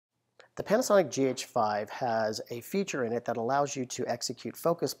The Panasonic GH5 has a feature in it that allows you to execute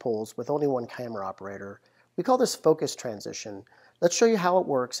focus pulls with only one camera operator. We call this focus transition. Let's show you how it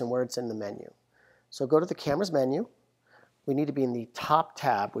works and where it's in the menu. So go to the camera's menu. We need to be in the top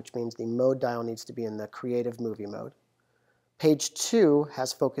tab, which means the mode dial needs to be in the creative movie mode. Page 2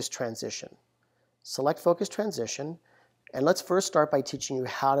 has focus transition. Select focus transition, and let's first start by teaching you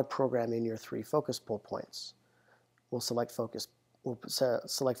how to program in your 3 focus pull points. We'll select focus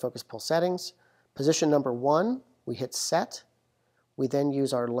pull settings. Position number 1, we hit set. We then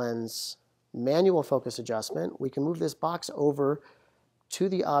use our lens manual focus adjustment. We can move this box over to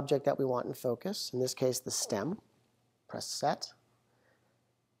the object that we want in focus, in this case the stem. Press set.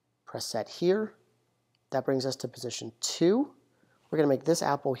 Press set here. That brings us to position 2. We're going to make this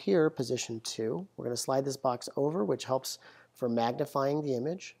apple here position 2. We're going to slide this box over, which helps for magnifying the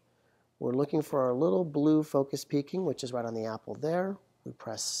image. We're looking for our little blue focus peaking, which is right on the apple there. We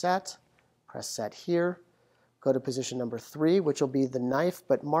press set here. Go to position number 3, which will be the knife.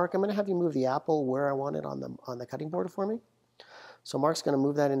 But Mark, I'm going to have you move the apple where I want it on the cutting board for me. So Mark's going to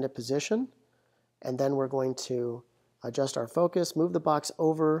move that into position, and then we're going to adjust our focus, move the box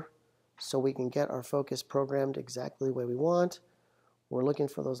over so we can get our focus programmed exactly the way we want. We're looking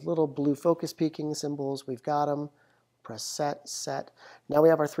for those little blue focus peaking symbols. We've got them. Press set, set. Now we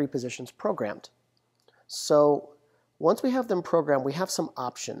have our 3 positions programmed. So once we have them programmed, we have some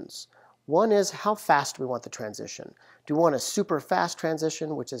options. One is how fast we want the transition. Do we want a super fast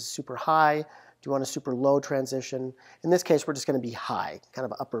transition, which is super high? Do you want a super low transition? In this case, we're just going to be high, kind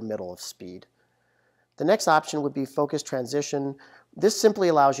of upper middle of speed. The next option would be focus transition. This simply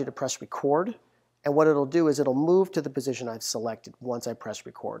allows you to press record, and what it'll do is it'll move to the position I've selected once I press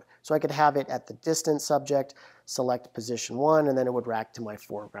record. So I could have it at the distant subject, select position 1, and then it would rack to my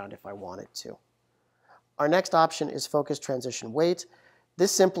foreground if I wanted to. Our next option is focus transition wait.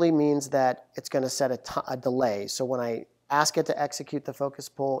 This simply means that it's going to set a delay. So when I ask it to execute the focus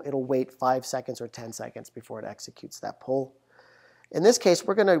pull, it'll wait 5 seconds or 10 seconds before it executes that pull. In this case,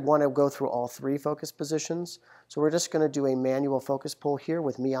 we're going to want to go through all 3 focus positions. So we're just going to do a manual focus pull here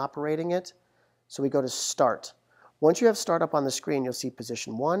with me operating it. So we go to Start. Once you have Start up on the screen, you'll see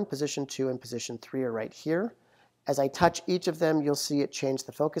position 1, position 2, and position 3 are right here. As I touch each of them, you'll see it change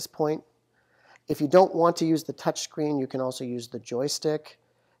the focus point. If you don't want to use the touch screen, you can also use the joystick,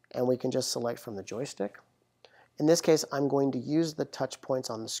 and we can just select from the joystick. In this case, I'm going to use the touch points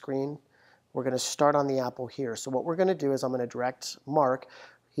on the screen. We're going to start on the apple here. So what we're going to do is I'm going to direct Mark.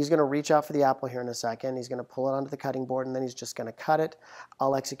 He's going to reach out for the apple here in a second. He's going to pull it onto the cutting board, and then he's just going to cut it.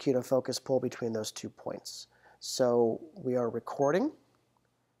 I'll execute a focus pull between those 2 points. So we are recording,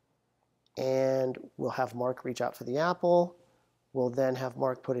 and we'll have Mark reach out for the apple. We'll then have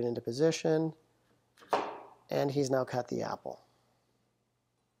Mark put it into position, and he's now cut the apple.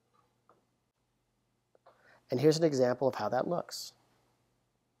 And here's an example of how that looks.